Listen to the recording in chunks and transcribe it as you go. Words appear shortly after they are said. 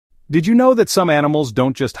Did you know that some animals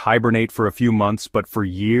don't just hibernate for a few months but for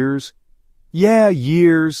years? Yeah,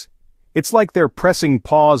 years. It's like they're pressing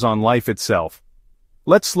pause on life itself.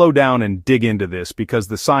 Let's slow down and dig into this because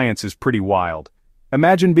the science is pretty wild.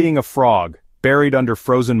 Imagine being a frog, buried under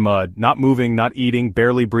frozen mud, not moving, not eating,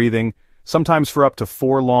 barely breathing, sometimes for up to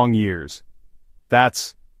 4 long years.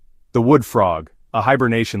 That's the wood frog, a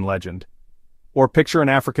hibernation legend. Or picture an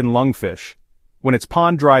African lungfish. When its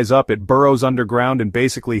pond dries up, it burrows underground and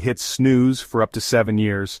basically hits snooze for up to 7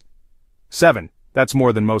 years. 7, that's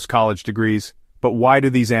more than most college degrees, but why do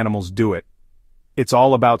these animals do it? It's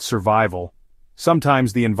all about survival.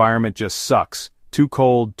 Sometimes the environment just sucks. Too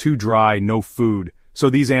cold, too dry, no food. So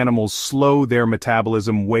these animals slow their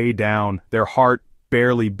metabolism way down, their heart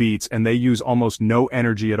barely beats, and they use almost no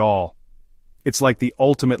energy at all. It's like the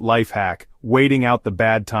ultimate life hack, waiting out the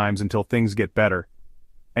bad times until things get better.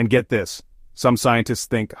 And get this, some scientists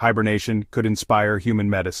think hibernation could inspire human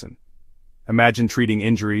medicine. Imagine treating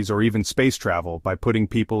injuries or even space travel by putting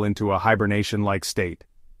people into a hibernation-like state.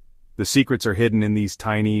 The secrets are hidden in these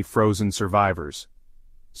tiny, frozen survivors.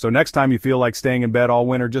 So next time you feel like staying in bed all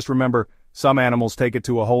winter, just remember, some animals take it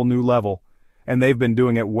to a whole new level, and they've been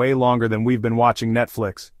doing it way longer than we've been watching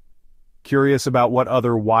Netflix. Curious about what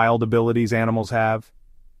other wild abilities animals have?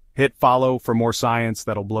 Hit follow for more science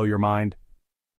that'll blow your mind.